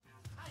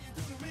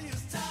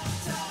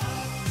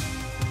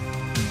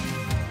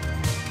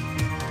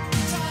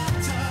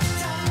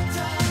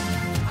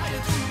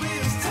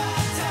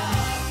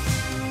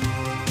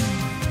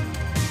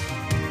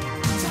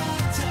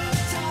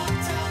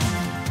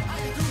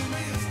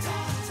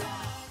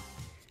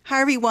Hi,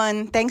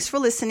 everyone. Thanks for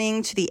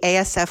listening to the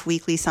ASF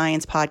Weekly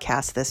Science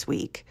Podcast this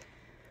week.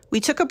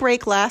 We took a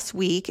break last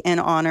week in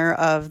honor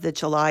of the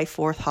July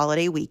 4th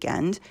holiday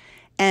weekend,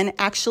 and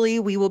actually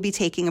we will be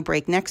taking a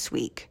break next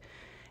week.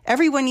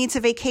 Everyone needs a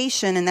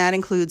vacation, and that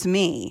includes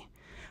me.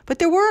 But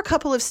there were a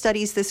couple of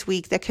studies this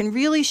week that can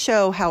really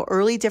show how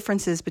early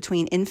differences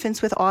between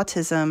infants with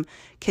autism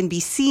can be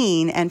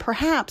seen and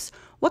perhaps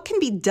what can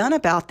be done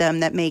about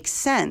them that makes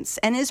sense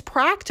and is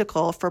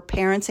practical for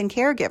parents and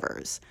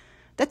caregivers.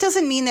 That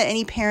doesn't mean that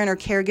any parent or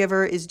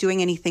caregiver is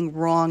doing anything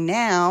wrong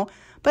now,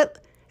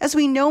 but as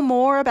we know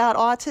more about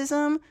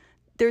autism,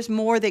 there's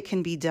more that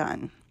can be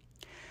done.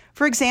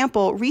 For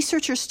example,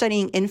 researchers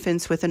studying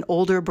infants with an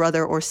older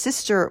brother or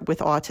sister with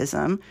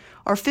autism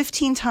are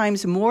 15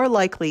 times more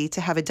likely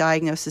to have a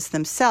diagnosis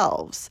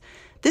themselves.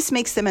 This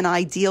makes them an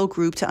ideal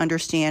group to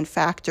understand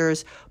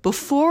factors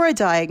before a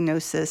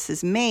diagnosis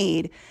is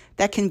made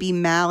that can be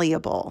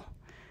malleable.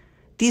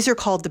 These are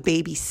called the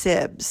baby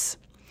SIBs.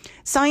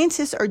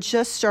 Scientists are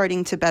just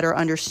starting to better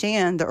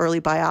understand the early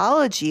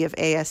biology of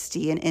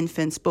ASD in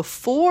infants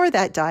before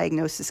that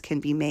diagnosis can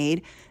be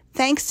made,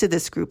 thanks to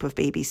this group of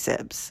baby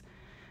SIBs.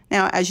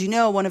 Now, as you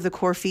know, one of the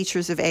core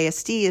features of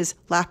ASD is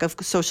lack of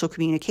social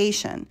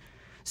communication.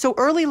 So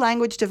early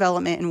language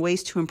development and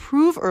ways to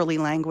improve early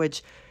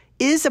language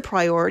is a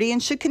priority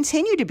and should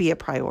continue to be a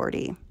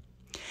priority.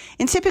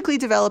 In typically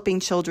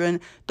developing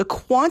children, the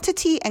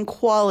quantity and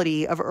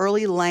quality of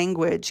early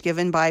language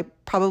given by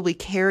probably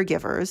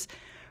caregivers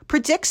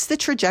predicts the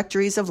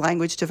trajectories of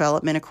language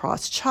development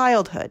across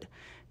childhood.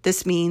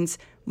 This means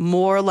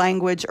more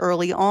language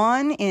early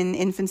on in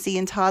infancy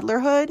and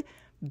toddlerhood,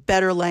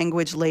 better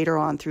language later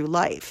on through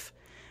life.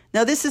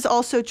 Now, this is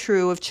also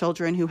true of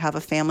children who have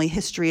a family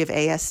history of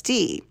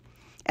ASD.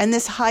 And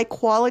this high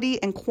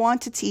quality and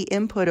quantity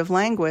input of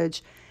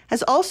language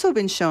has also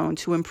been shown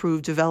to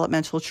improve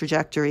developmental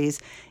trajectories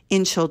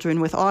in children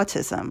with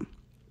autism.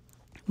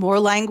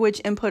 More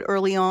language input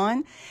early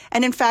on,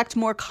 and in fact,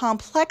 more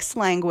complex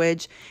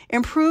language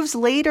improves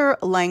later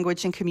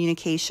language and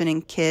communication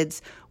in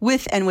kids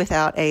with and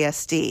without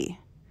ASD.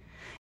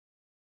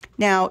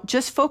 Now,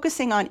 just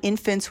focusing on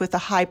infants with a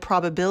high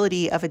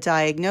probability of a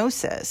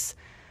diagnosis,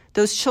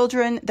 those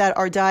children that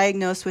are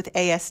diagnosed with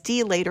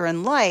ASD later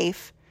in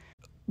life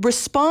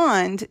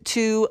respond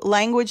to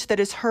language that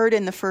is heard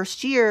in the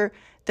first year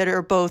that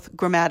are both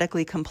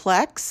grammatically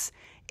complex,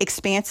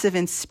 expansive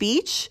in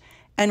speech,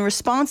 and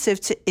responsive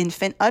to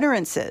infant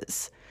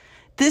utterances.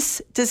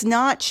 This does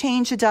not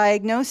change a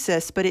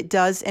diagnosis, but it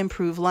does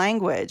improve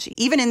language,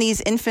 even in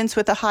these infants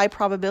with a high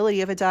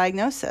probability of a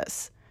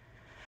diagnosis.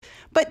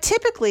 But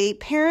typically,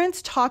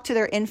 parents talk to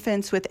their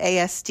infants with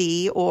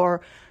ASD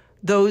or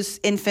those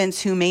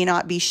infants who may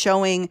not be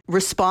showing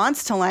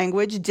response to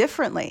language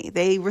differently.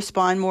 They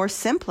respond more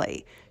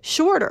simply,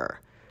 shorter.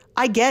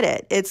 I get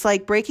it. It's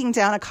like breaking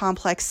down a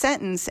complex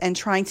sentence and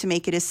trying to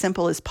make it as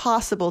simple as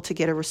possible to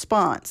get a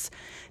response.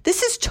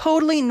 This is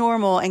totally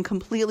normal and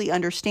completely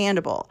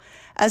understandable.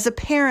 As a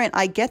parent,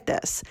 I get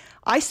this.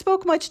 I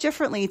spoke much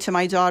differently to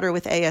my daughter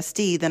with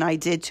ASD than I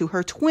did to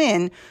her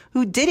twin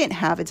who didn't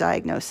have a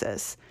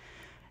diagnosis.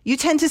 You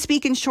tend to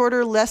speak in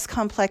shorter, less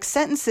complex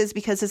sentences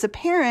because as a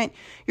parent,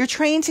 you're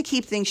trained to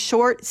keep things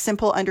short,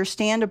 simple,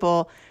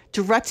 understandable,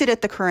 directed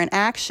at the current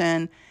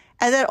action,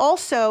 and that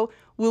also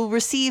will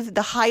receive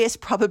the highest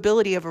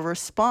probability of a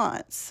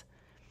response.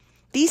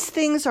 These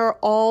things are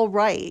all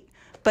right,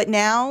 but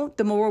now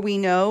the more we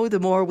know, the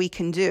more we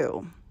can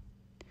do.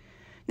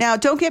 Now,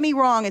 don't get me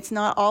wrong, it's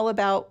not all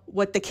about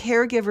what the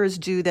caregivers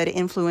do that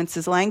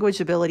influences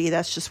language ability.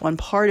 That's just one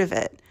part of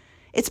it.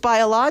 It's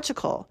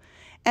biological.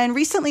 And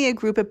recently, a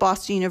group at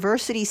Boston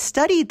University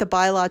studied the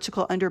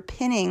biological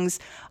underpinnings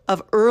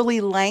of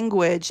early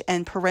language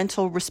and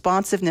parental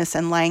responsiveness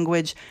and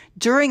language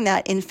during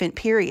that infant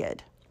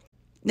period.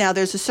 Now,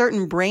 there's a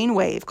certain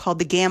brainwave called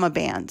the gamma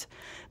band.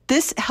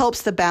 This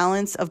helps the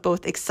balance of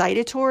both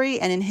excitatory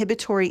and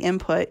inhibitory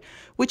input,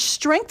 which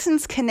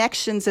strengthens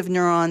connections of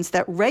neurons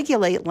that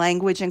regulate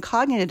language and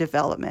cognitive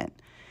development.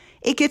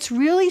 It gets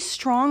really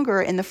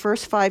stronger in the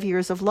first 5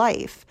 years of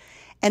life.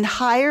 And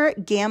higher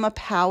gamma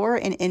power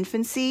in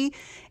infancy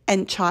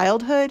and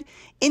childhood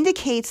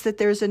indicates that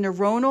there's a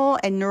neuronal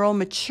and neural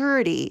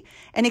maturity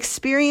and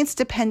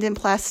experience-dependent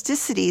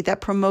plasticity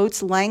that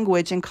promotes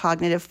language and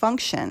cognitive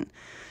function.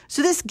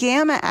 So this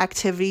gamma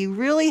activity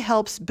really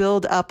helps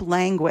build up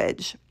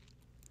language.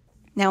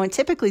 Now, in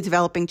typically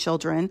developing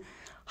children,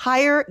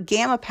 higher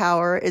gamma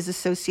power is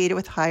associated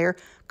with higher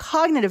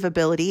cognitive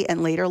ability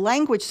and later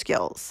language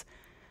skills.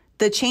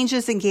 The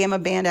changes in gamma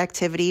band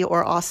activity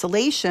or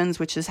oscillations,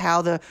 which is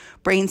how the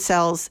brain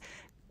cells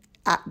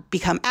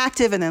become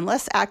active and then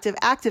less active,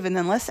 active and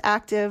then less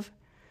active,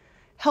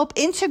 help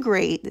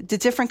integrate the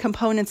different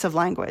components of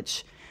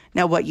language.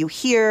 Now, what you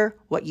hear,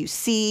 what you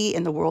see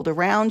in the world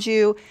around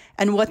you,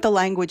 and what the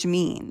language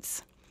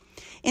means.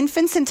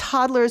 Infants and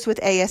toddlers with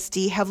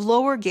ASD have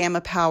lower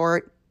gamma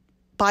power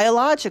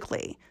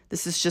biologically.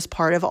 This is just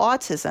part of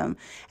autism.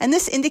 And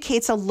this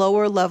indicates a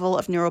lower level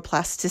of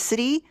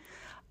neuroplasticity,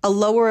 a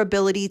lower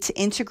ability to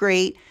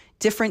integrate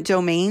different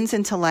domains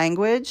into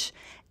language.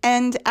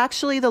 And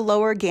actually, the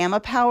lower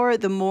gamma power,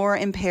 the more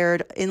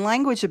impaired in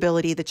language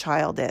ability the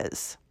child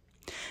is.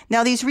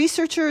 Now, these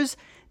researchers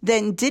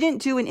then didn't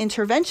do an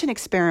intervention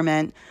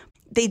experiment.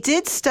 They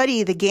did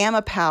study the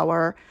gamma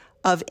power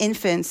of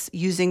infants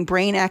using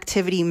brain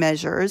activity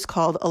measures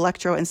called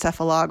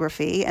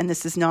electroencephalography, and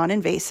this is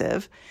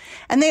non-invasive.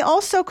 And they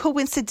also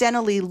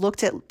coincidentally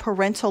looked at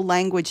parental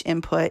language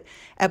input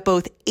at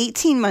both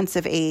 18 months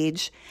of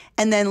age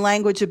and then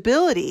language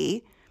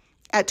ability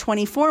at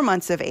 24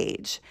 months of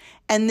age.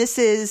 And this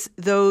is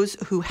those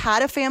who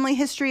had a family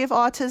history of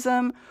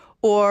autism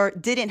or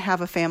didn't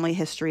have a family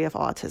history of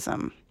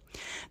autism.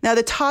 Now,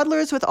 the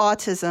toddlers with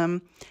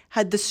autism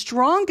had the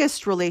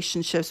strongest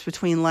relationships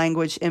between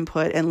language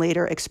input and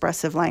later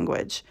expressive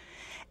language.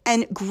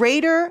 And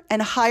greater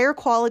and higher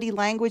quality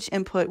language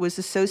input was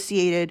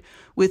associated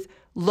with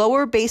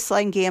lower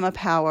baseline gamma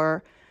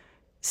power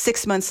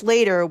 6 months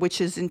later, which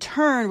is in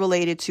turn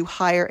related to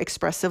higher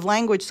expressive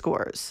language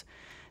scores.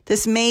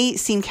 This may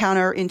seem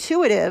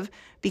counterintuitive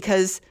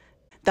because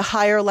the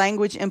higher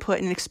language input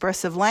in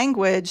expressive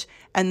language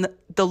and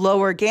the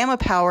lower gamma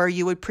power,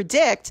 you would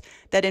predict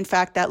that, in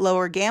fact, that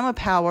lower gamma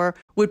power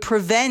would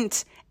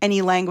prevent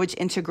any language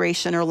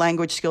integration or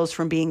language skills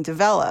from being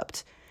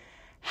developed.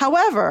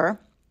 However,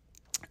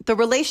 the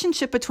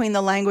relationship between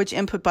the language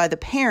input by the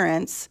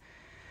parents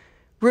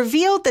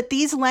revealed that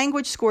these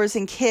language scores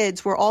in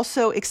kids were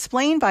also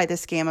explained by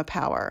this gamma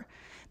power.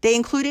 They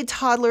included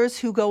toddlers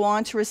who go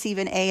on to receive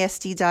an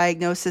ASD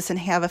diagnosis and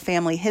have a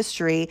family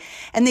history,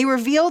 and they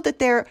revealed that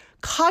they're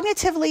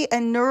cognitively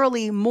and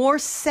neurally more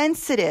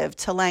sensitive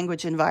to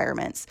language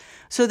environments.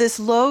 So this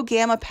low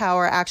gamma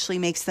power actually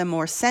makes them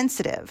more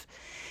sensitive.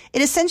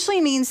 It essentially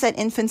means that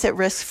infants at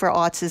risk for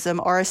autism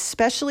are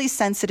especially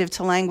sensitive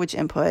to language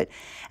input,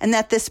 and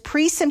that this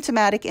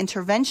pre-symptomatic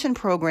intervention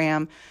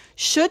program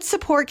should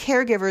support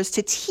caregivers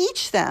to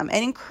teach them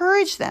and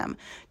encourage them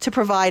to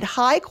provide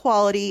high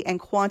quality and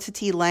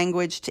quantity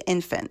language to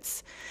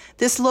infants.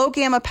 This low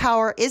gamma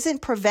power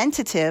isn't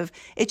preventative,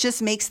 it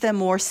just makes them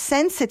more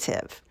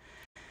sensitive.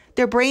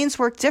 Their brains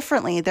work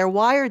differently, they're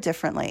wired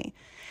differently.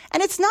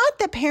 And it's not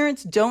that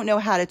parents don't know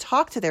how to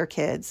talk to their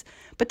kids,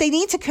 but they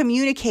need to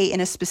communicate in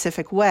a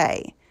specific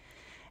way.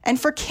 And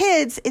for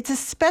kids, it's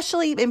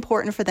especially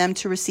important for them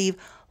to receive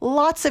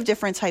lots of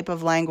different type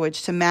of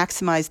language to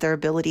maximize their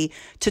ability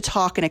to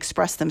talk and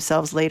express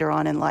themselves later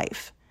on in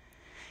life.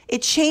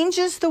 It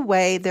changes the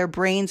way their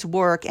brains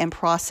work and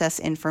process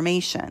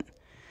information.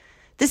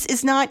 This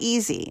is not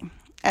easy.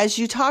 As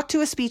you talk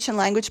to a speech and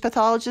language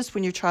pathologist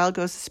when your child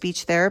goes to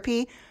speech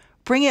therapy,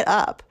 bring it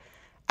up.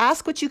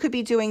 Ask what you could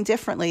be doing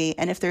differently,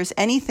 and if there's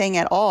anything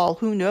at all,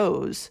 who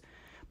knows?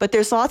 But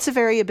there's lots of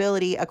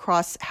variability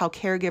across how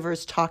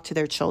caregivers talk to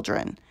their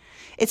children.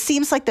 It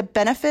seems like the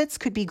benefits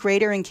could be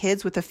greater in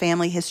kids with a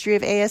family history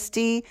of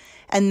ASD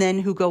and then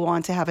who go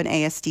on to have an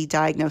ASD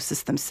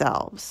diagnosis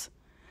themselves.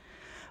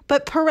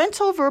 But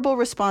parental verbal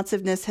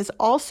responsiveness has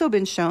also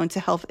been shown to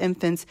help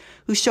infants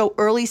who show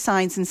early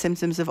signs and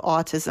symptoms of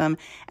autism,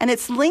 and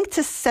it's linked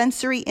to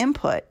sensory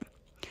input.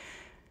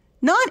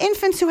 Not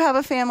infants who have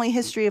a family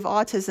history of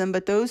autism,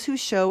 but those who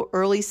show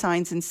early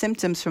signs and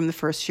symptoms from the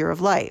first year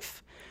of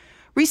life.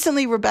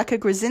 Recently, Rebecca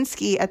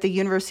Grzinski at the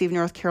University of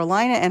North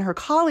Carolina and her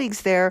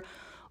colleagues there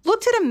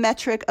looked at a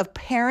metric of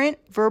parent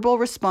verbal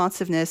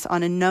responsiveness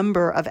on a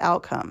number of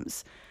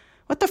outcomes.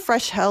 What the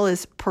fresh hell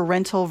is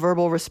parental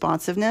verbal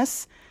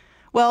responsiveness?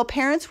 Well,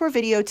 parents were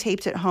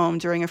videotaped at home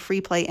during a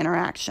free play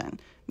interaction,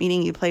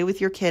 meaning you play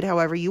with your kid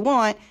however you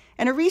want,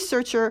 and a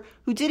researcher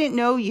who didn't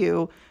know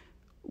you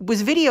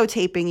was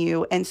videotaping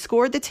you and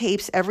scored the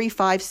tapes every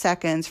 5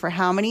 seconds for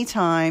how many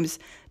times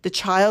the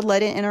child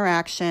led an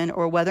interaction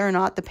or whether or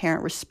not the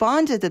parent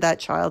responded to that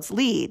child's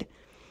lead.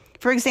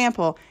 For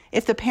example,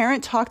 if the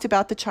parent talked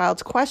about the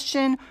child's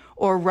question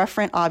or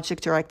referent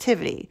object or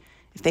activity.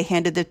 If they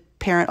handed the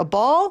parent a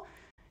ball,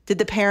 did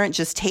the parent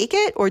just take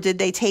it, or did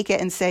they take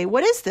it and say,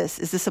 "What is this?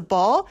 Is this a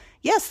ball?"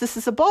 "Yes, this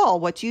is a ball.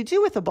 What do you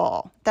do with a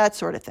ball?" That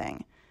sort of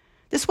thing.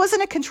 This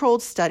wasn't a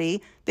controlled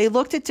study. They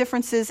looked at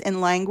differences in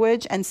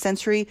language and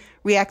sensory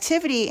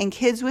reactivity in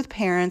kids with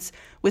parents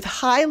with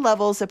high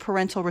levels of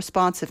parental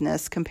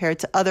responsiveness compared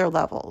to other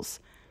levels.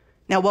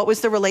 Now, what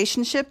was the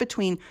relationship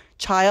between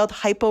child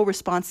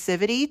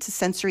hyporesponsivity to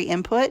sensory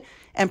input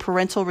and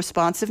parental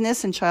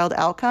responsiveness and child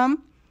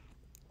outcome?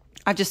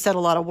 I've just said a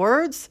lot of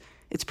words.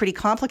 It's pretty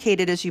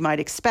complicated, as you might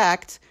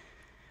expect.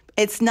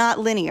 It's not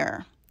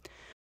linear.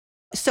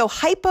 So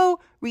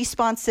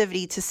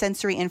hyporesponsivity to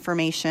sensory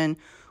information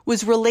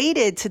was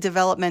related to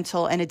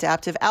developmental and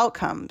adaptive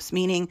outcomes,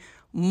 meaning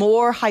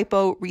more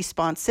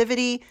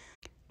hyporesponsivity,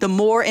 the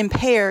more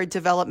impaired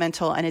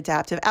developmental and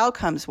adaptive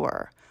outcomes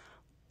were.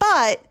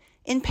 But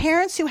in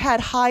parents who had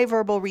high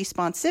verbal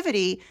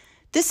responsivity,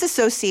 this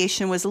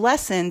association was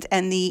lessened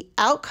and the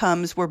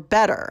outcomes were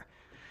better.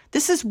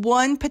 This is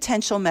one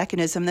potential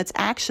mechanism that's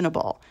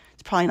actionable.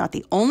 It's probably not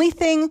the only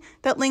thing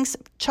that links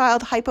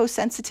child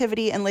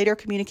hyposensitivity and later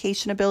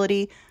communication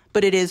ability,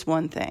 but it is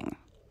one thing.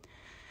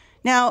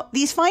 Now,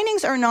 these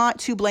findings are not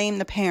to blame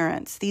the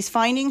parents. These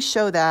findings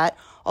show that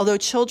although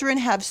children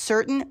have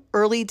certain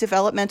early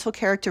developmental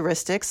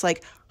characteristics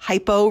like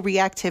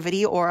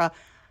hyporeactivity or a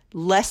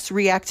less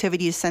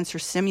reactivity to sensor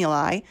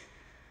stimuli,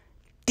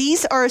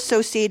 these are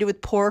associated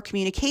with poor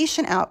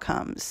communication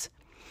outcomes.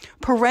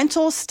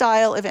 Parental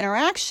style of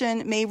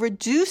interaction may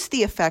reduce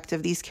the effect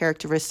of these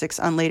characteristics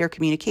on later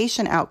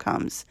communication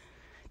outcomes.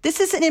 This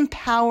is an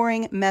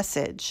empowering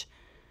message,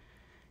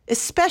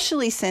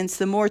 especially since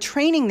the more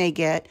training they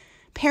get,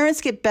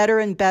 parents get better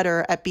and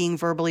better at being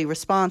verbally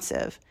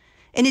responsive.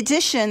 In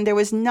addition, there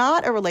was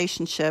not a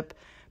relationship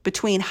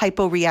between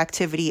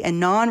hyporeactivity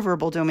and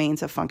nonverbal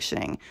domains of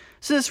functioning.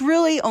 So this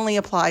really only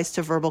applies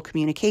to verbal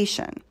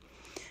communication.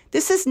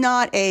 This is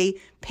not a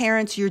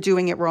parents, you're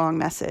doing it wrong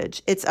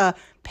message. It's a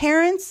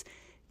parents,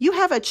 you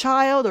have a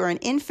child or an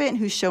infant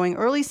who's showing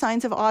early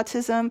signs of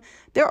autism.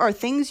 There are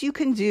things you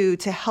can do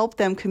to help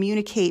them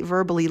communicate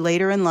verbally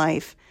later in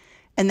life.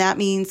 And that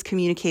means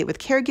communicate with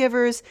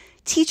caregivers,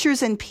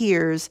 teachers, and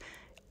peers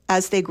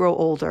as they grow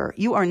older.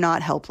 You are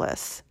not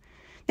helpless.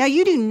 Now,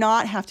 you do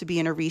not have to be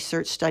in a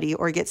research study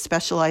or get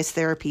specialized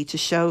therapy to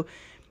show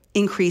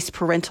increased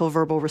parental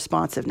verbal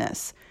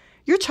responsiveness.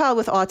 Your child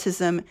with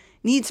autism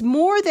needs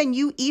more than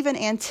you even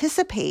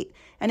anticipate,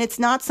 and it's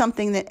not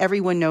something that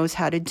everyone knows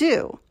how to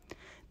do.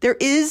 There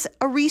is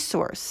a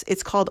resource.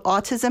 It's called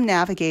Autism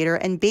Navigator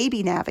and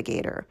Baby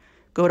Navigator.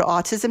 Go to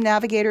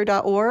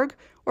autismnavigator.org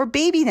or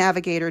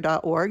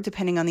babynavigator.org,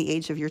 depending on the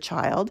age of your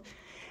child.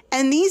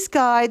 And these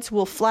guides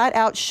will flat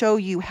out show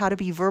you how to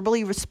be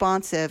verbally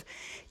responsive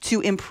to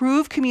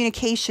improve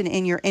communication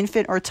in your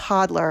infant or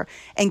toddler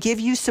and give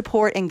you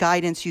support and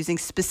guidance using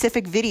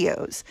specific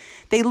videos.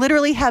 They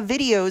literally have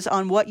videos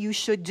on what you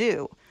should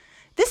do.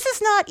 This is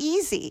not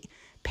easy.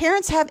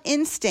 Parents have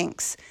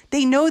instincts.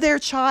 They know their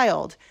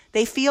child.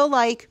 They feel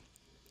like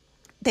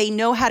they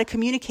know how to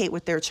communicate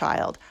with their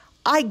child.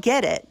 I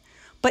get it.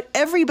 But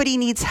everybody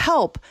needs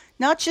help,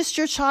 not just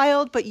your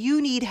child, but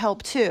you need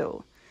help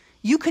too.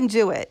 You can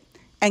do it,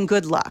 and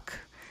good luck.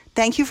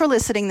 Thank you for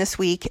listening this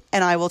week,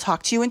 and I will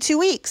talk to you in 2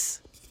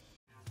 weeks.